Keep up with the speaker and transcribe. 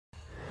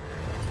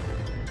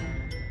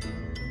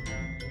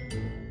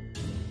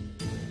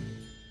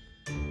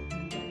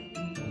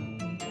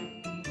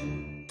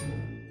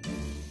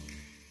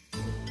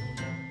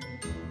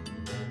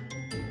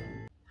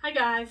Hi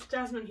guys,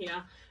 Jasmine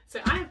here. So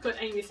I have got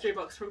a mystery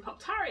box from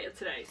Poptaria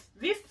today.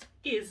 This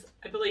is,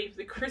 I believe,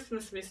 the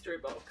Christmas mystery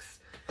box.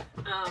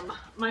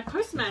 My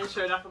postman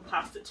showed up and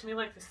passed it to me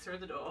like this through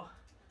the door.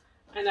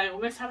 And I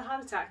almost had a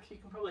heart attack. You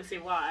can probably see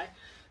why.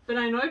 But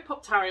I know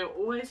Poptaria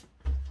always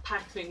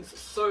pack things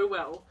so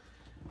well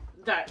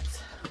that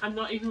I'm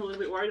not even a little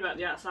bit worried about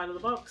the outside of the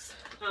box.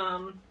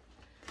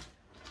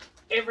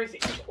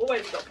 Everything I've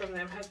always got from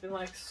them has been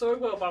like so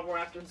well bubble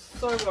wrapped and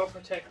so well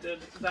protected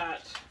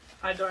that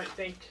I don't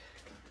think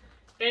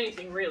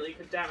anything really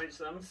could damage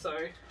them. So,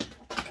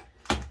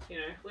 you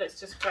know, let's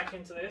just crack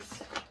into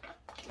this.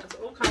 There's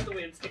all kinds of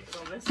weird stickers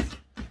on this.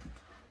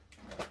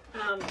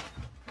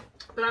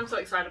 But I'm so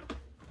excited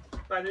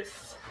by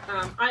this.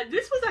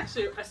 This was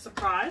actually a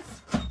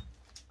surprise.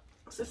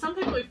 So some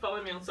people who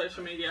follow me on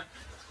social media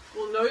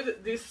will know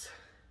that this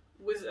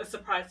was a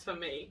surprise for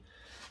me.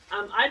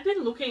 I'd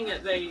been looking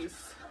at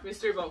these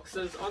mystery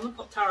boxes on the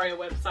Poptaria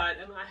website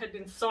and I had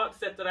been so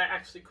upset that I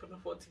actually couldn't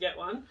afford to get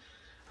one.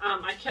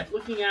 I kept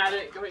looking at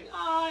it going,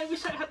 oh, I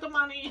wish I had the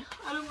money,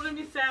 I don't want to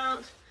miss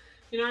out.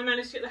 You know, I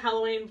managed to get the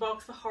Halloween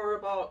box, the horror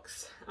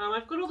box.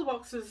 I've got all the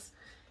boxes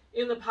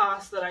in the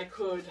past that I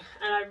could,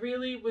 and I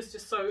really was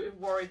just so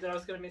worried that I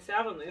was going to miss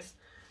out on this.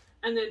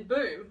 And then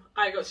boom,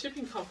 I got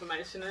shipping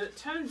confirmation, and it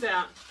turns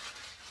out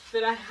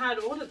that I had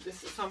ordered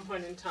this at some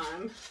point in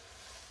time,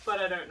 but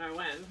I don't know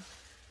when.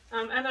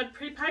 And I'd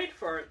prepaid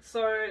for it,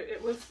 so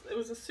it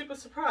was a super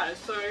surprise.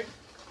 So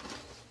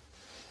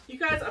you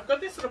guys, I've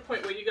got this at a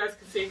point where you guys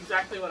can see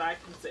exactly what I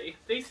can see.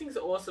 These things are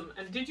awesome.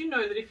 And did you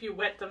know that if you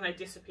wet them, they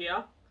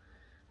disappear?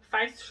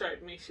 Faith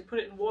showed me. She put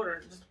it in water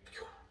and just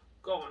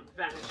gone,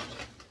 vanished.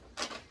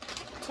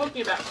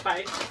 Talking about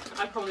Faith,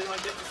 I probably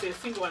won't get to see a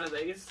single one of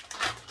these.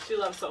 She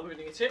loves salt and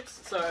vinegar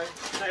chips, so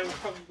they will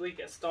probably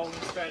get stolen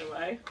straight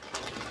away.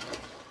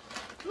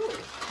 Ooh.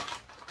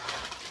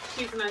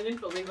 Cheese and onion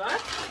for Levi.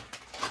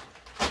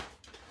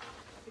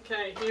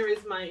 Okay, here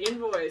is my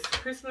invoice.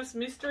 Christmas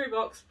mystery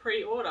box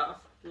pre-order,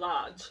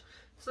 large.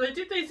 So they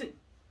did these in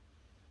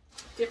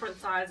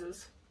different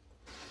sizes.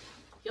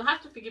 You'll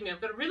have to forgive me,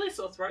 I've got a really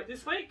sore throat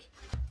this week.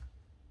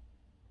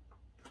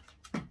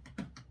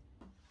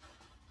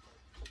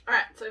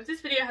 Alright, so if this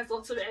video has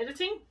lots of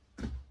editing,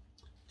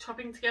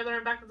 chopping together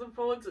and backwards and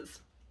forwards, it's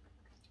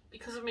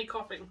because of me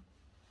coughing.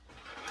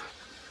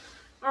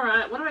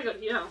 Alright, what have I got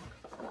here?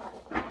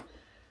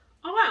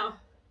 Oh wow.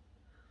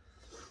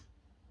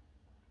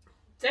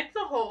 Deck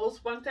the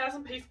Halls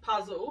 1000 piece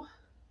puzzle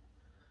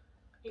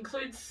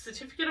includes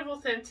certificate of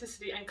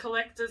authenticity and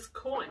collector's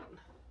coin.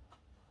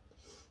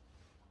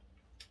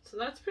 So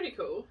that's pretty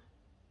cool.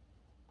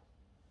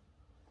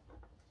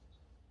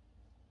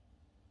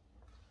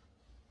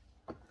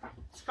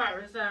 As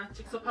far as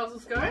jigsaw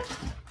puzzles go, I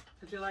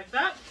do like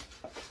that.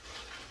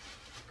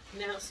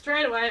 Now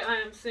straight away I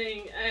am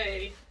seeing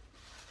a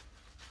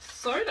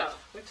soda,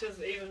 which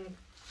is even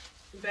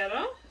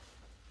better.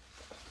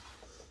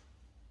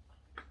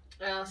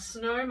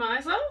 Snow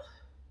Miser.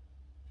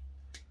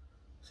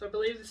 So I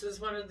believe this is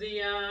one of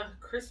the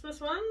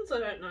Christmas ones. I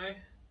don't know.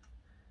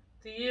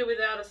 The Year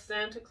Without a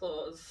Santa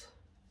Claus.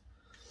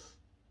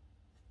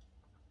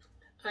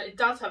 It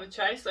does have a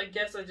chase. I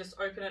guess I just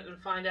open it and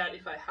find out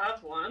if I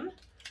have one.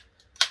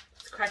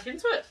 Let's crack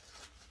into it.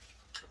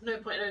 No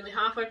point in only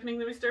half opening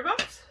the mystery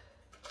box.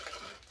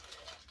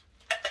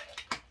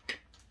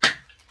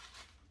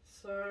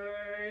 So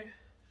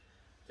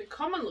the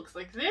common looks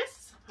like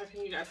this.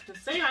 Hoping you guys can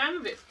see. I am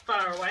a bit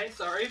far away,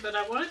 sorry, but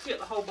I wanted to get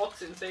the whole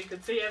box in so you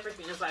could see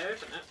everything as I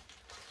open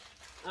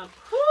it.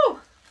 Whew!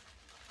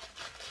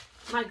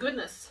 My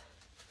goodness.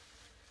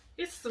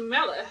 You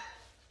smell it.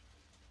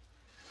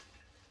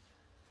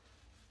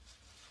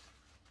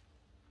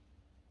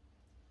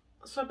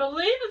 So I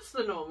believe it's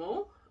the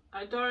normal.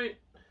 I don't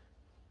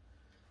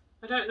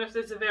know if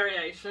there's a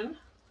variation.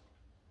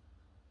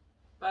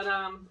 But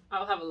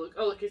I'll have a look.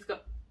 Oh look, he's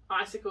got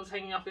icicles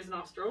hanging off his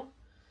nostril.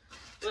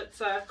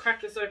 Let's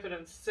crack this open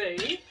and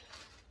see.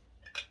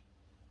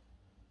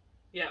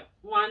 Yeah,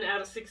 1 out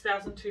of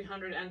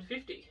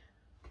 6,250.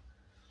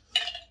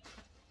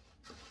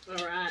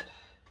 Alright.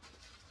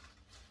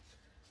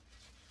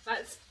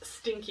 That's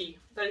stinky.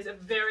 That is a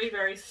very,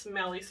 very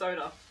smelly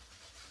soda.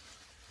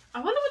 I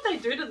wonder what they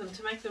do to them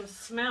to make them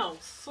smell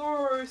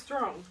so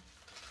strong.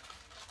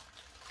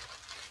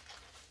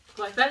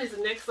 Like, that is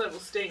the next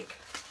level stink.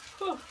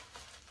 Whew.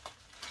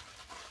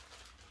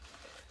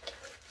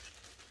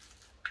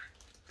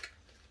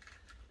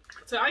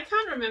 So I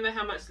can't remember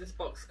how much this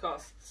box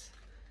costs.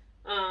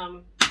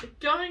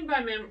 Going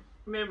by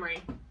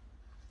memory,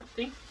 I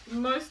think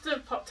most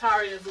of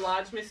Poptaria's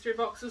large mystery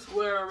boxes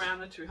were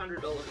around the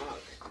 $200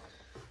 mark.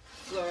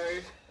 So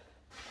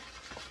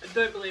I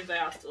don't believe they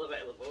are still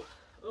available.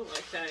 Oh,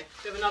 okay.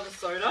 We have another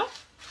soda.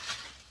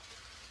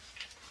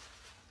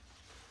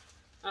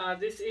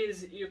 This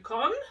is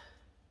Yukon.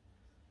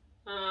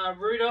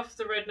 Rudolph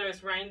the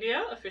Red-Nosed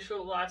Reindeer,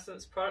 official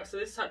licensed product. So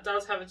this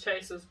does have a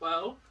chase as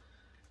well.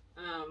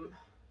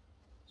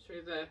 Show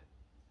you the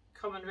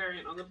common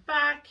variant on the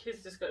back.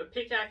 He's just got a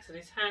pickaxe and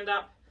his hand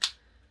up.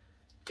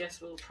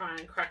 guess we'll try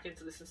and crack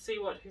into this and see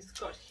what he's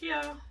got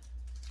here.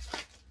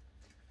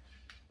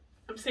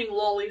 I'm seeing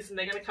lollies and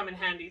they're going to come in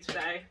handy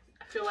today.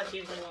 I feel like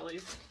eating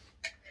lollies.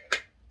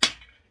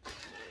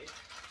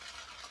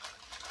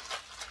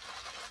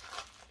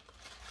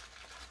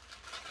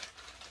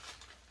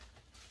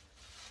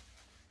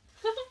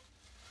 Okay.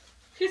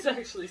 He's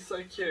actually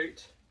so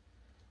cute.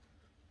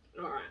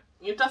 Alright.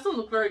 It doesn't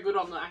look very good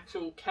on the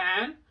actual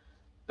can,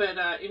 but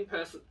in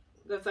person,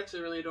 that's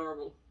actually really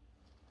adorable.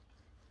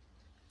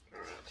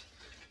 Alright.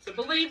 So I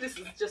believe this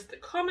is just a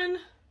common.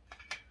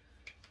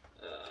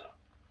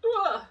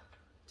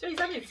 Geez,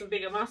 I need some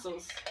bigger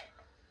muscles.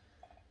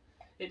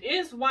 It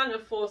is one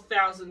of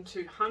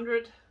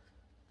 4,200.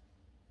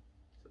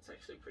 That's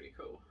actually pretty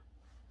cool.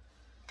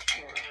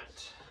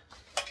 Alright.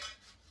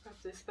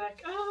 Wrap this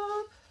back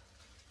up.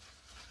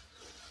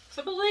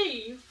 So I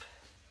believe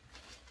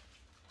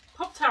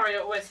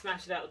Poptaria always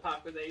smash it out of the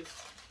park with these.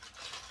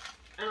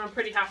 And I'm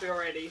pretty happy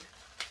already.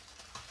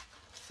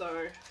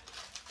 So,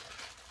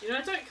 you know,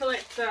 I don't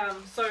collect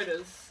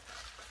sodas.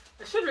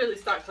 I should really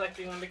start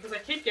collecting them because I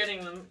keep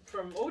getting them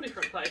from all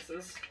different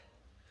places.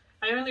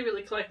 I only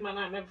really collect my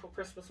Nightmare Before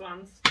Christmas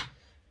ones.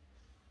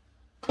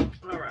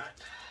 Alright.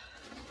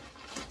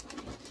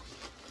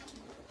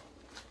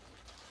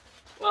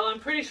 Well,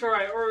 I'm pretty sure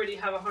I already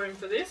have a home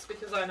for this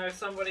because I know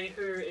somebody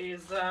who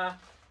is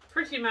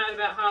pretty mad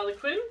about Harley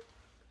Quinn.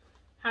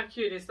 How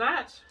cute is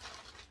that?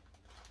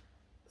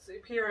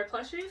 Superhero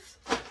plushies.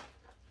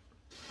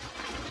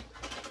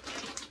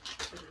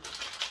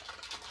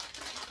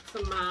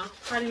 Some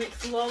Patty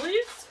Mix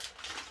lollies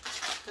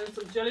and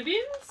some jelly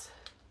beans.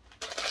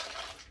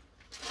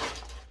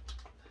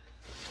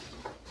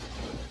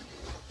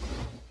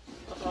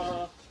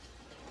 I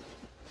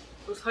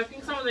was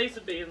hoping some of these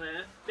would be in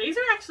there. These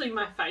are actually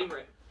my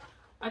favourite.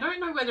 I don't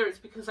know whether it's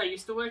because I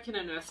used to work in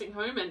a nursing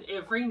home and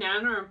every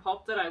Nana and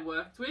Pop that I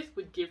worked with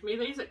would give me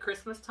these at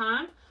Christmas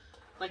time.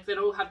 Like they'd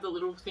all have the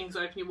little things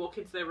open, you walk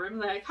into their room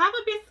and they're like, have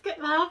a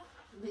biscuit, love.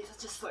 And these are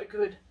just so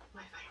good.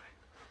 My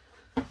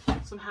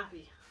favourite. So I'm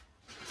happy.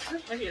 It's so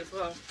heavy as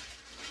well.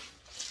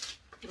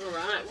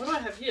 Alright, what do I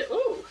have here?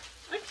 Ooh,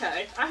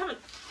 okay. I haven't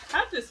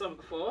had this one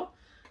before.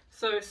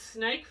 So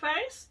Snake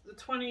Face, the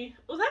 20...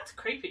 Oh, that's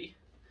creepy.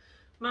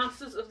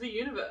 Masters of the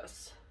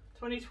Universe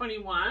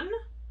 2021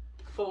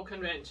 Fall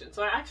Convention.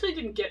 So I actually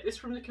didn't get this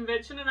from the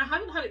convention and I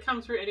haven't had it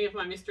come through any of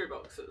my mystery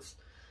boxes.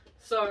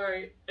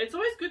 So it's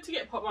always good to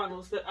get pop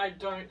bundles that I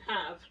don't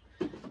have.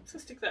 So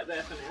stick that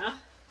there for now.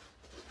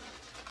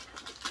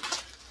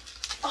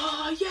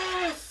 Oh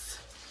yes!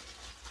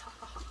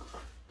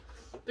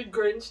 The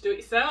Grinch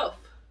Do-It-Yourself.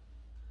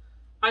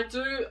 I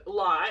do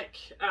like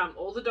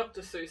all the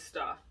Dr. Seuss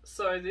stuff.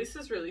 So this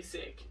is really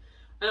sick.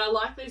 And I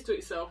like these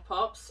do-it-yourself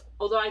pops,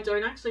 although I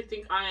don't actually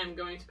think I am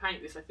going to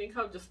paint this. I think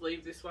I'll just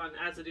leave this one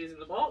as it is in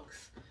the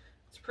box.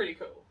 It's pretty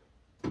cool.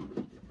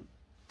 I'm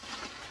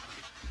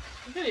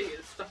going to get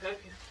this stuff out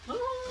here.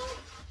 Oh.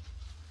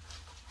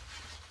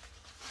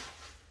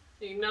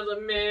 Another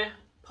Mare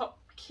Pop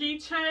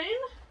keychain,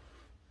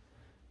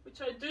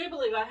 which I do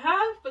believe I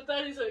have, but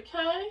that is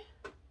okay.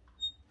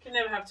 Can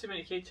never have too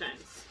many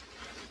keychains.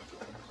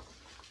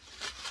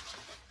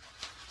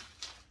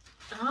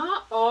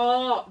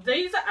 Oh,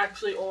 these are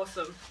actually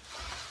awesome.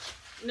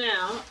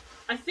 Now,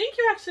 I think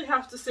you actually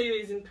have to see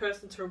these in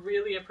person to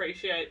really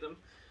appreciate them.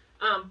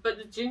 But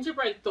the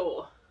Gingerbread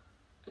Thor,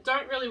 I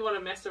don't really want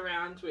to mess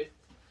around with...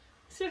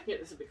 Let's see if I can get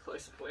this a bit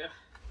closer for you.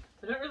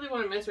 I don't really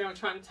want to mess around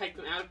trying to take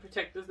them out of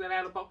protectors and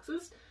out of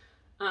boxes.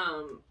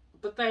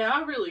 But they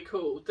are really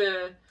cool.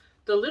 The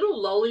little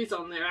lollies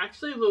on there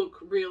actually look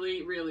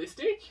really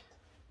realistic.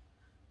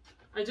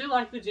 I do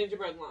like the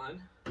gingerbread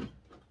line.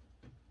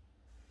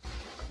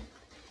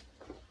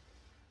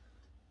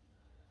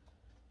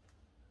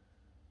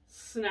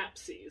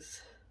 Snapsies.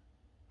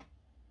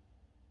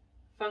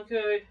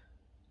 Funko.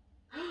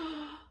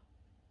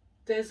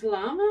 There's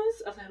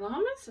llamas? Are they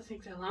llamas? I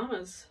think they're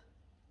llamas.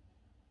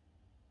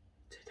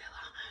 Dude, they're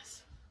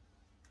llamas.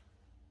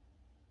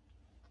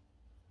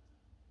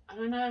 I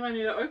don't know if I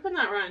need to open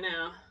that right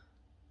now.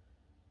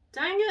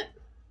 Dang it.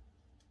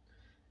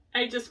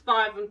 Ages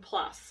 5 and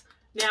plus.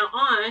 Now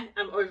I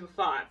am over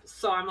 5,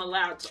 so I'm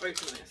allowed to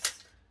open this.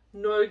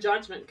 No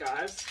judgment,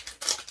 guys.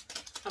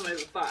 I'm over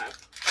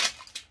 5.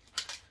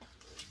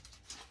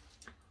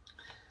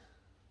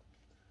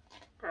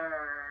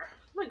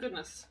 My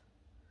goodness.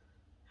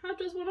 How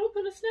does one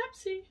open a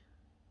Snapsy?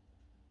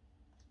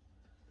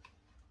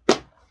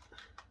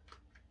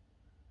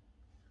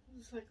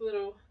 It's like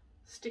little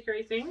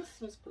stickery things.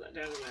 Let's put that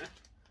down in there.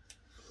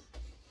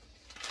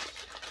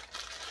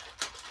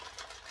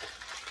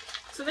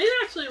 So these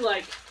are actually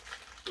like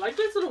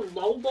those little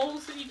lol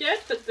balls that you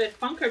get, but they're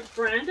Funko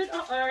branded.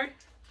 Uh-oh.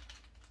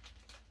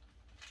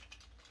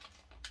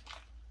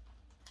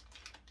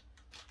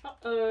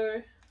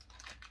 Uh-oh.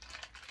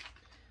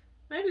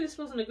 Maybe this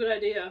wasn't a good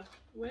idea.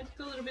 Where did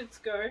the little bits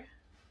go?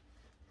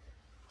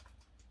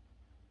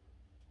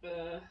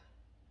 I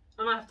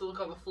might have to look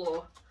on the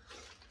floor.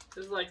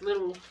 There's like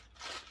little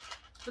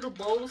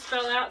balls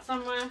fell out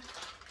somewhere.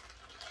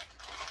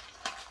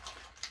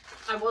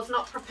 I was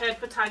not prepared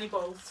for tiny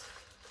balls.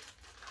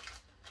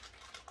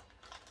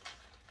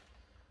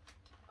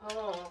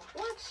 Oh,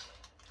 what?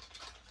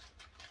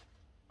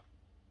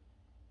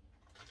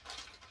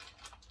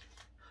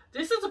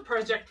 This is a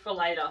project for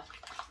later.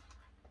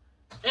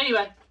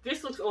 Anyway,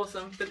 this looks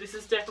awesome, but this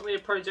is definitely a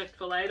project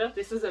for later.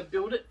 This is a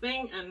build it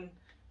thing, and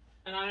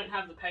I don't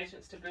have the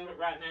patience to build it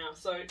right now.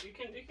 So you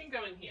can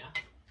go in here,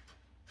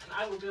 and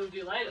I will build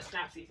you later,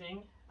 Snapsy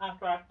thing,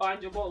 after I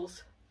find your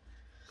balls.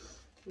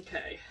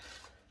 Okay.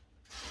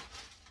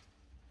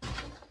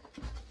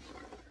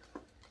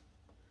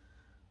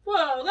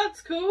 Whoa,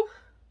 that's cool.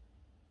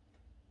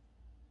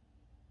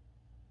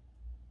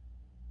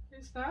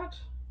 Who's that?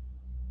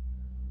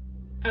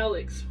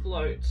 Alex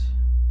Float.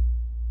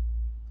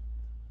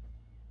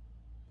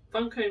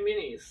 Funko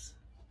Minis.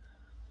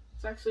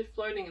 It's actually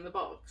floating in the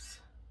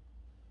box.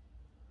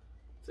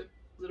 It's a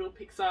little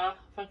Pixar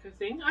Funko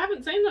thing. I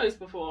haven't seen those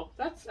before.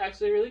 That's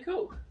actually really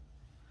cool.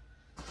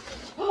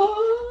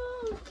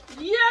 Oh,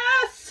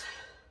 yes!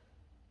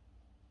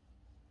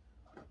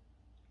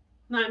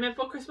 Nightmare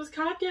Before Christmas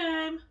card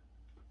game.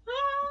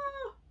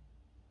 Ah!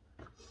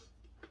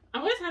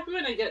 I'm always happy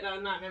when I get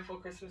Nightmare Before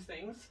Christmas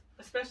things.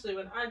 Especially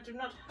when I do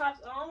not have...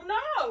 Oh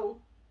no!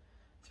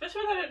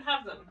 Especially when I don't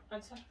have them. I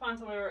just have to find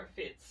somewhere where it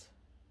fits.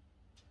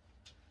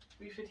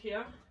 Will you fit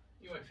here?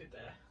 You won't fit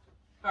there.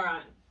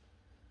 Alright.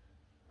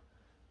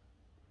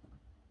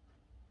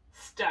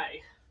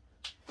 Stay.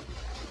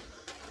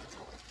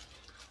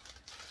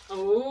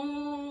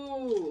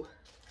 Oh.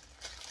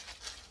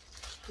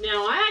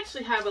 Now I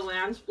actually have a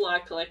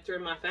loungefly collector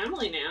in my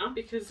family now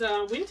because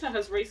Winter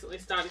has recently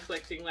started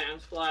collecting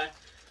loungefly.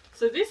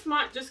 So this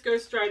might just go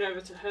straight over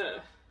to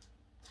her.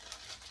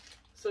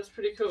 So it's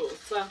pretty cool.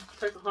 It's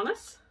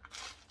Pocahontas.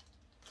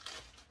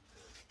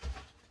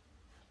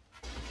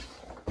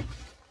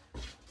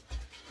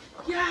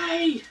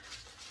 Yay!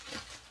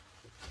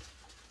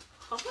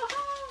 Tigger!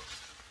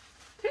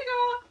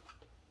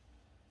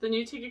 The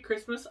new Tigger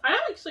Christmas. I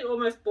actually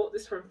almost bought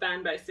this from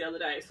Fanbase the other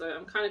day, so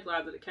I'm kind of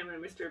glad that it came in a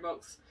mystery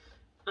box.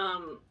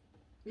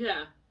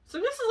 Yeah. So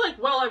this is like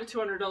well over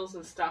 $200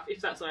 and stuff,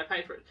 if that's what I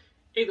paid for it.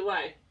 Either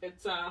way,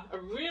 it's a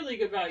really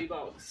good value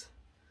box.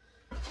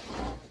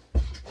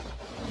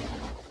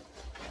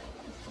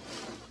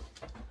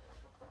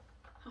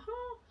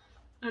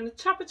 And a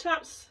Chopper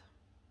Chaps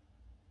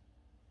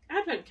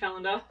advent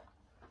calendar,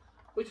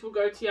 which will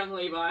go to young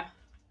Levi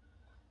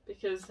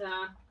because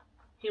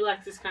he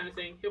likes this kind of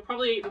thing. He'll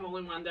probably eat them all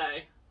in one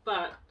day,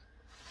 but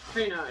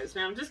who knows.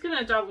 Now I'm just going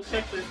to double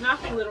check there's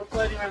nothing little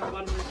floating around the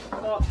bottom of this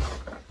pot.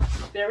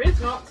 There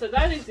is not, so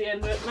that is the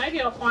end of it.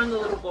 Maybe I'll find the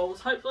little balls.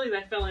 Hopefully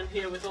they fell in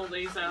here with all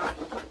these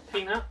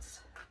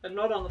peanuts and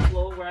not on the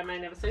floor where I may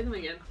never see them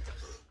again.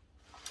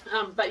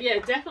 But yeah,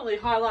 definitely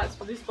highlights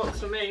for this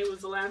box for me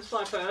was the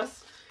loungefly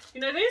purse. You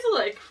know, these are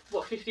like,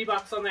 what, 50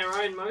 bucks on their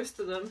own, most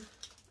of them.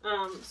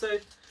 So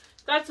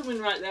that's a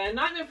win right there.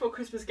 Nightmare Before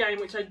Christmas game,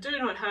 which I do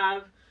not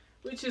have,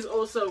 which is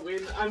also a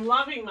win. I'm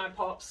loving my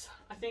pops.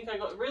 I think I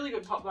got really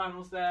good pop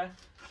vinyls there.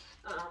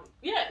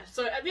 Yeah,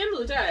 so at the end of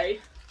the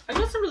day, I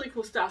got some really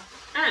cool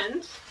stuff.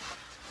 And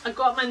I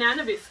got my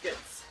Nana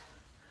biscuits.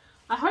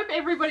 I hope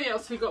everybody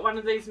else who got one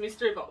of these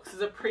mystery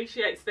boxes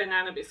appreciates their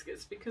Nana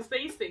biscuits, because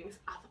these things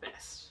are the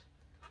best.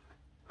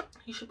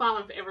 You should buy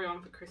one for everyone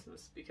for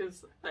Christmas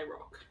because they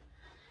rock.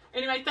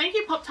 Anyway, thank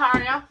you,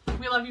 Poptaria.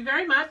 We love you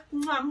very much.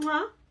 Mwah,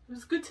 mwah. It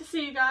was good to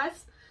see you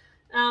guys.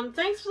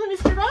 Thanks for the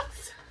mystery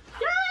box.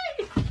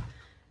 Yay!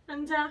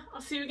 And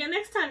I'll see you again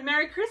next time.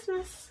 Merry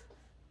Christmas.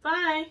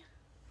 Bye.